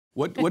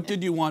What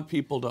did you want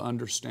people to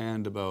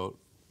understand about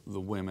the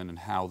women and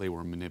how they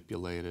were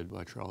manipulated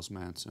by Charles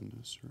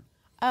Manson?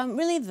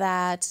 Really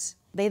that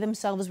they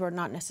themselves were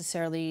not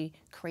necessarily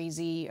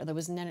crazy, or there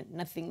was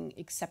nothing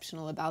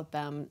exceptional about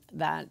them,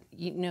 that,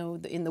 you know,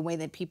 in the way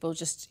that people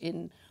just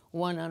in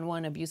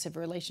one-on-one abusive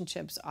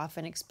relationships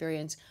often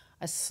experience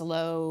a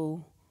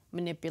slow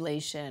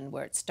manipulation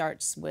where it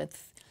starts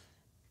with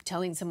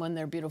telling someone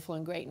they're beautiful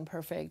and great and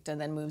perfect, and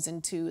then moves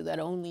into that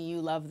only you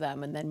love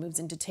them, and then moves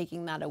into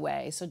taking that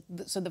away. So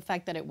the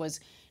fact that it was,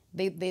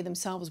 they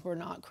themselves were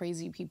not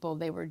crazy people,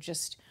 they were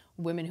just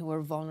women who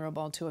were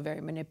vulnerable to a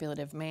very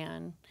manipulative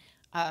man,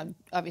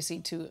 obviously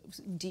to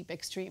deep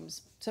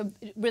extremes. So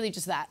really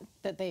just that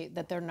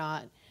they're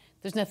not,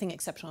 there's nothing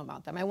exceptional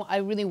about them. I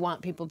really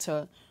want people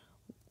to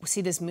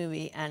see this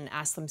movie and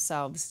ask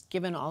themselves,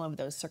 given all of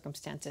those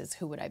circumstances,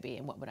 who would I be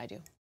and what would I do?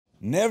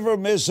 Never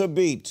miss a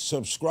beat.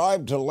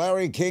 Subscribe to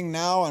Larry King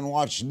now and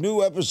watch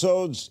new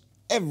episodes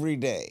every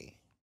day.